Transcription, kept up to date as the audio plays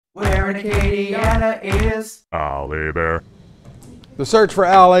where in Acadiana is Al Bear. The search for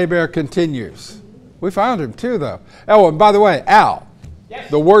Al Hebert continues. We found him too, though. Oh, and by the way, Al,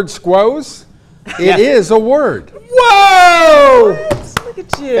 the word squoze, it is a word. Whoa! Look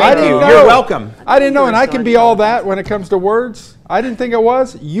at you. Thank you. You're welcome. I didn't know, and I can be all that when it comes to words. I didn't think it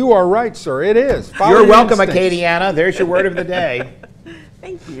was. You are right, sir. It is. Follow You're your welcome, instincts. Acadiana. There's your word of the day.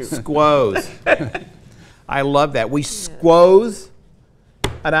 Thank you. Squoze. I love that. We squoze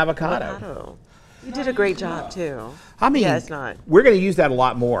an avocado. You did a great job, too. I mean, yeah, it's not. We're going to use that a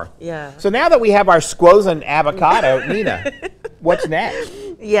lot more. Yeah. So now that we have our squoze and avocado, Nina, what's next?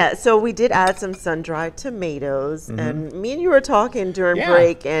 Yeah, so we did add some sun-dried tomatoes, and me and you were talking during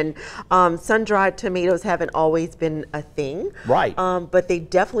break, and sun-dried tomatoes haven't always been a thing. Right. But they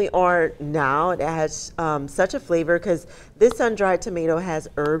definitely are now. It has such a flavor because this sun-dried tomato has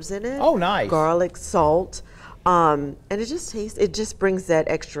herbs in it. Oh, nice. Garlic, salt, and it just brings that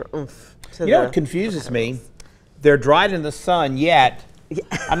extra oomph to You know what confuses me? They're dried in the sun, yet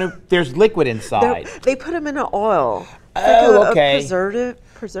I know there's liquid inside. They put them in an oil. Oh, like okay. A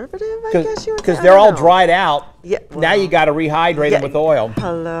preservative, I guess you would say. Because they're all dried out. Yeah. Now you got to rehydrate them with oil.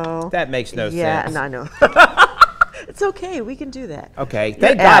 Hello. That makes no sense. Yeah, I know. It's okay. We can do that. Okay.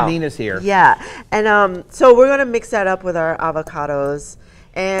 Thank God Nina's here. Yeah. And so we're going to mix that up with our avocados.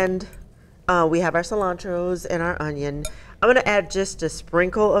 And we have our cilantros and our onion. I'm going to add just a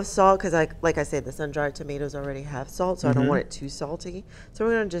sprinkle of salt because, like I said, the sun-dried tomatoes already have salt, so I don't want it too salty. So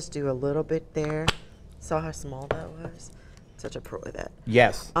we're going to just do a little bit there. Saw how small that was? Such a pro at that.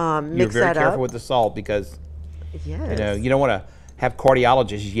 Yes. You're You're very careful with the salt because you don't want to have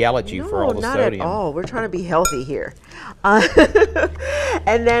cardiologists yell at you for all the sodium. No, not at all. We're trying to be healthy here.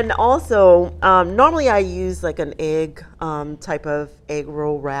 And then also, normally I use like an egg type of egg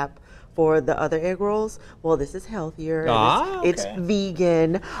roll wrap for the other egg rolls. Well, this is healthier. It's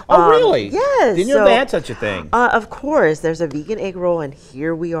vegan. Oh, really? Yes. Didn't know they had such a thing. Of course. There's a vegan egg roll, and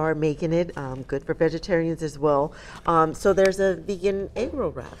here we are making it. Good for vegetarians as well. So there's a vegan egg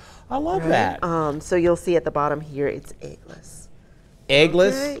roll wrap. I love that. So you'll see at the bottom here, it's eggless.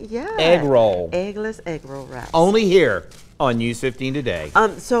 Eggless egg roll. Eggless egg roll wrap. Only here on News 15 Today.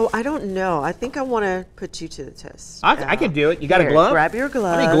 So I don't know. I think I want to put you to the test. I can do it. You got a glove? Grab your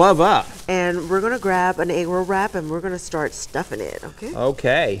glove. Let me glove up. And we're going to grab an egg roll wrap and we're going to start stuffing it, okay?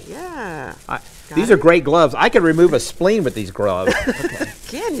 Okay. Yeah. These are great gloves. I could remove a spleen with these gloves. Okay.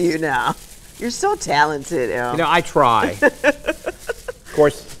 Can you now? You're so talented, El. You know, I try. Of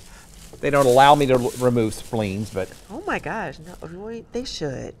course, they don't allow me to remove spleens, but... Oh my gosh. No, they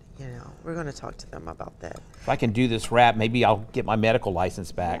should. You know, we're going to talk to them about that. If I can do this wrap, maybe I'll get my medical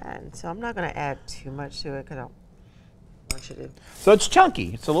license back. Yeah, and so I'm not going to add too much to it because I don't want you to. So it's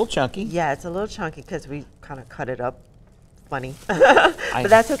chunky. It's a little chunky. Yeah, it's a little chunky because we kind of cut it up funny. But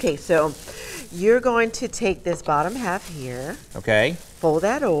that's okay. So you're going to take this bottom half here. Okay. Fold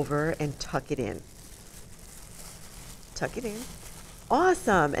that over and tuck it in. Tuck it in.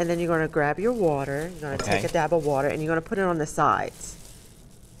 Awesome. And then you're going to grab your water. You're going to take a dab of water and you're going to put it on the sides.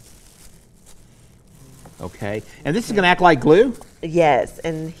 Okay. And this is going to act like glue? Yes,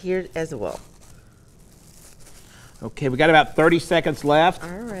 and here as well. Okay, we got about 30 seconds left. All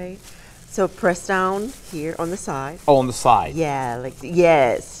right. So press down here on the side. Oh, on the side. Yeah,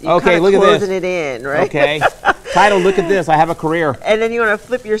 yes. You're okay, look at this. Closing it in, right? Okay. Title, look at this. I have a career. And then you want to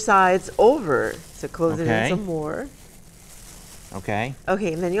flip your sides over. So close it in some more. Okay.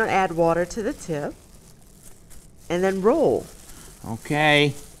 Okay, and then you want to add water to the tip. And then roll.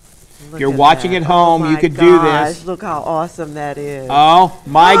 Okay. If you're watching at home, you could do this. Look how awesome that is. Oh,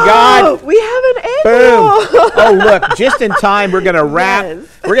 my God. We have an egg roll. Oh, look, just in time, we're going to wrap. Yes.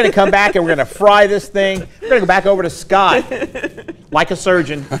 We're going to come back and we're going to fry this thing. We're going to go back over to Scott, like a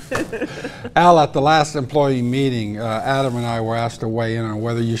surgeon. Al, at the last employee meeting, Adam and I were asked to weigh in on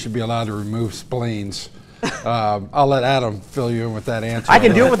whether you should be allowed to remove spleens. I'll let Adam fill you in with that answer. I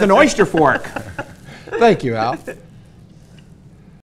can do it with an oyster fork. Thank you, Al.